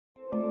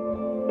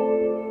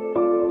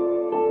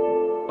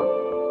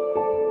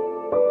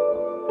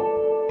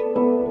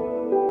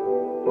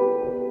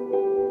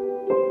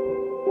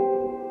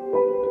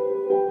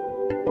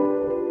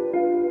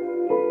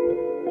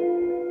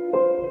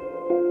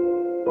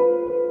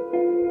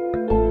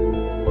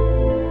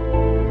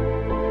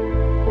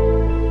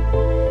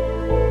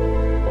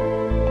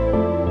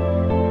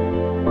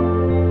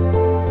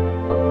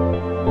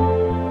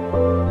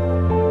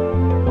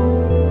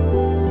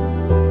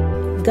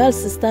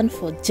GALS stands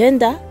for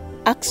Gender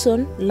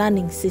Action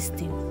Learning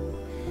System.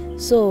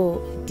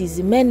 So it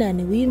is men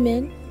and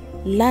women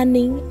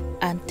learning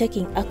and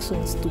taking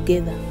actions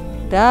together.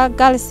 Da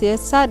GALS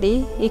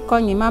sadi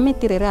ikonyi mami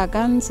tirera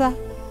ganza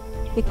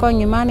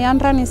ikonyi mani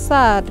andrani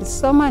sad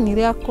soma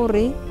niria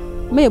kuri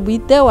me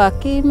buite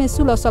waki me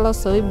sulo solo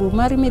so ibu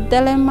mari me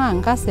dele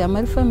manga se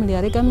amari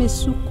familia rega me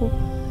suku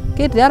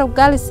ke diaro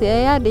GALS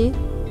yadi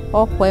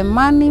okwe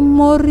mani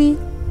mori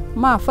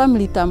ma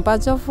family tampa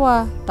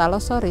jofwa talo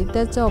sori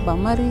de joba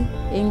mari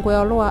ingwe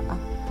olwa.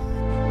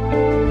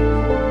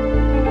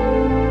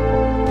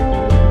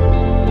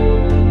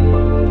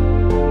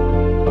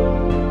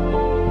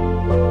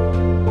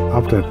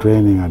 After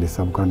training at the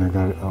sub-county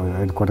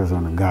headquarters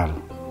on GAL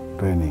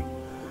training,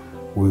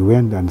 we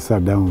went and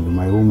sat down with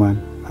my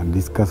woman and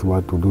discussed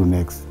what to do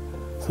next.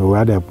 So we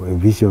had a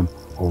vision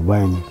of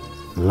buying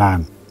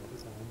land,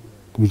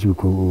 which we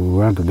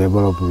want to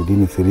develop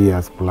within a 3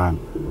 years plan.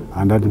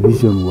 And that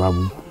vision,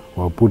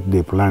 we put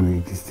the plan,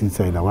 it is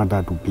inside. I want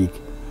her to pick.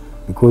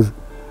 Because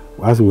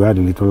as we had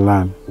a little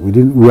land,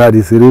 we had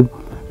the 3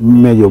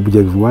 major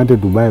objectives. We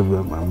wanted to buy a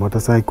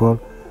motorcycle,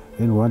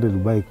 then we wanted to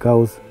buy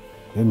cows,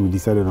 then we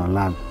decided on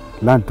land.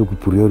 Land took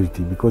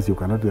priority because you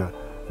cannot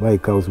buy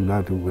cows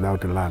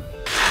without land.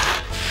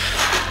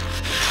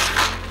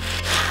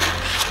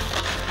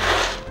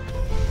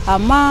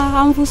 Ama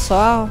amfu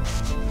soao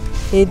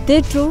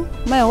edetu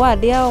me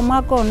wadia o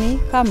magoni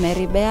ka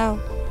meri beao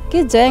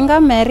ki jenga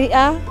meri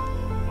a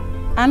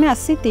ane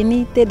asiti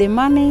ni tede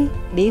mani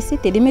de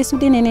siti de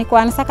mesudi nene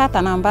kwa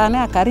sakata namba ane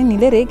akari ni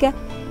lerega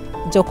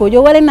joko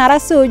yo wale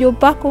narase ojo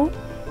bako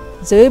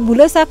zo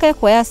bule sake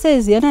kwa ya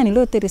sezi ana ni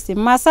loterisi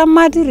masa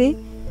madiri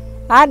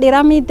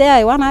adira midea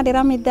iwana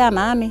adira midea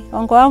nani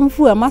onko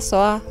amfu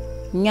amasoa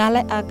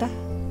nyale aga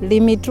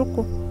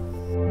limitruko.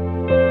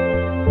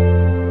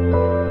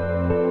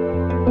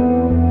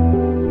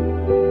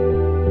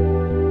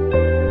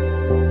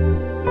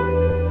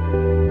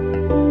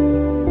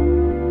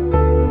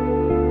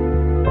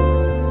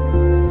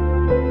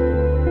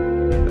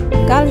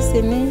 GALS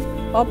ni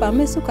oba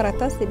mesu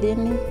karatasi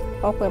deni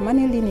okwe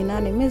mani lini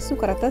nane mesu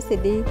karatasi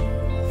de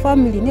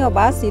family ni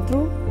oba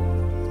asidru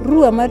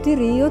rua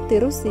matiri yo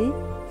terusi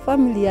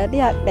family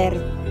adi aderi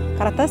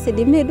karatasi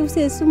de medu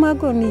se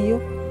sumago ni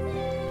yo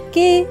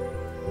ki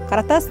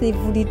karatasi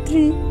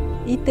vuditri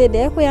ite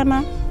de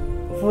kuyana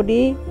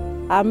vudi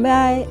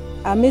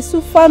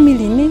amesu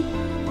family ni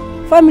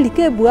family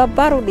ke bua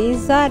baru de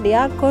za de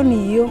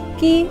akoni yo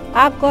ki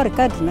akor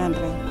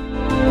kadinandre.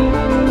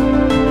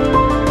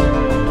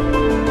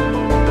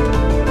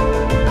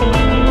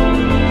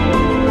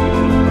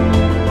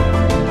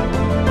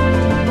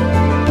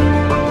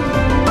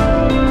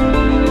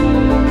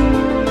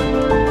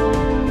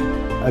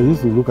 I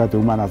used to look at a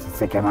woman as a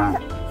second-hand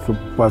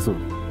person.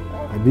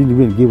 I didn't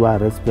even give her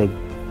respect.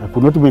 I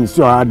could not even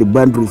show her the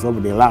boundaries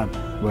of the land.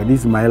 But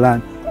this is my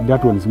land,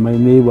 that one is my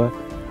neighbor.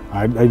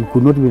 I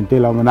could not even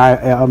tell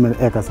her how many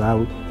acres I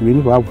have. Even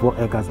if I have 4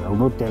 acres, I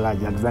will not tell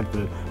her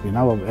exactly the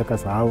number of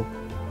acres I have.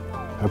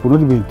 I could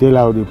not even tell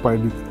her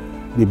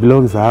the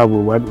belongings I have,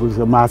 what was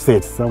my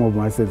assets, some of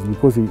my assets,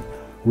 because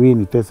we in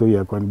the test, so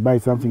you can buy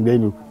something,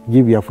 then you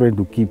give your friend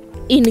to keep.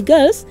 In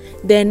GALS,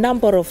 there are a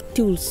number of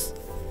tools.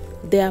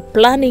 There are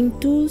planning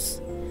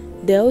tools,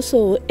 there are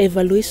also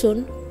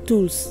evaluation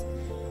tools.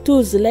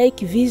 Tools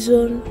like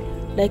vision,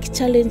 like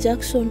challenge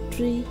action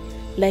tree,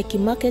 like a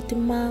market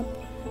map,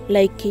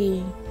 like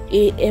a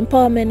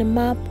empowerment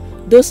map.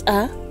 Those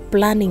are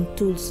planning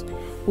tools.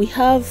 We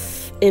have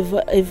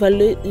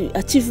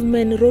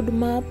achievement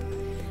roadmap,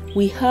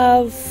 we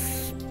have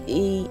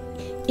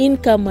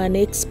income and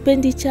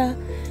expenditure,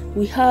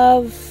 we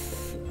have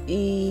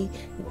a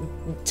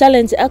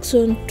challenge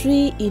action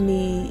tree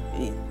in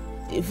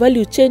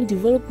value chain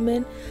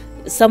development.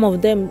 Some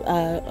of them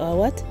are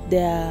what?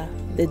 They are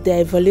the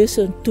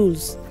evaluation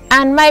tools.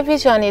 And my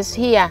vision is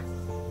here.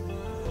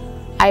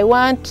 I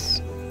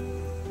want,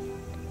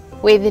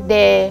 with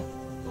the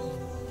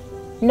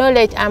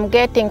knowledge I'm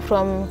getting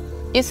from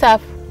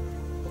ESAFF,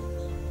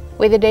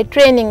 with the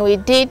training we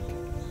did,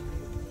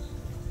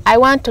 I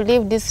want to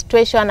leave this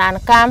situation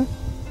and come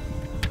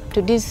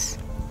to this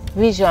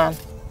vision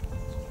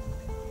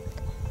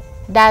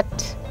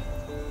that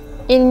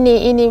in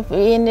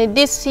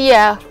this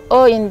year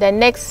or in the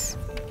next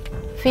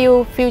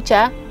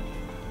future,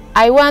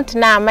 I want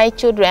now my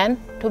children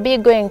to be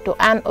going to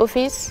an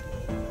office.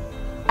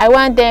 I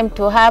want them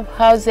to have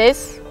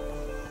houses,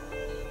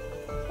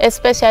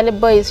 especially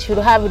boys should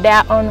have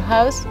their own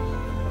house.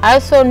 I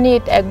also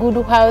need a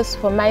good house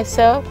for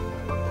myself,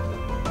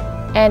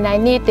 and I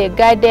need a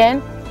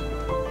garden.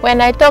 When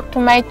I talked to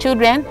my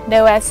children,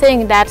 they were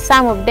saying that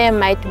some of them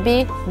might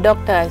be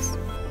doctors.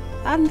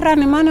 Andra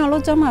ni mani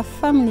oloja ma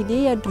family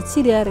de ya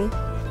dutsiriare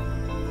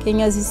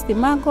Kenya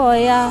sistema go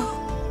ya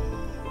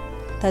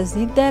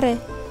tazidere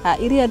a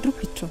iria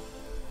drupito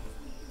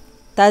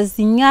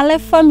tazinyale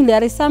family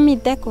are sami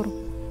dekoro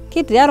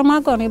kidriaro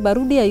mago ni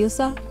barudi ya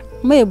yusa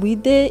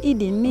mebuide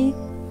idini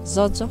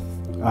zojo.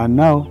 And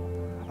now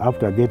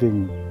after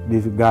getting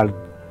this girl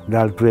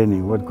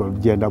training, what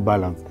called gender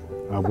balance,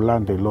 I've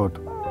learned a lot.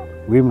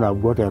 Women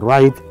have got a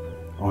right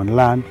on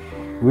land.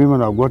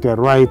 Women have got a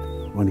right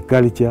on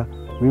culture.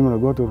 Women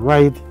have got a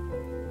right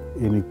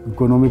in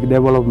economic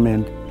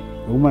development.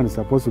 A woman is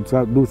supposed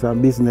to do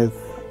some business,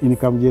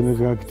 income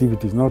generating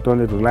activities, not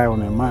only rely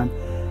on a man.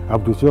 I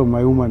have to show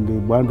my woman the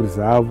boundaries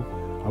I have.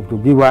 I have to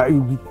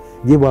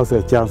give us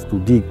a chance to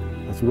dig.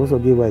 I should also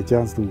give her a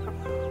chance to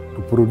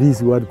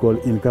produce what we call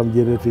income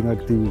generating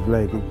activities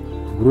like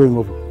growing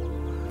of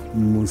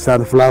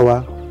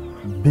sunflower,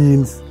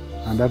 beans,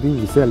 and that if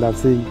we sell that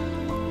thing,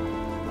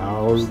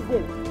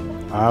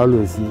 I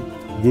always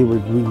give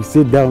it. We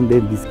sit down,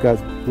 then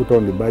discuss, put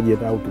on the budget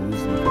how to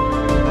use it.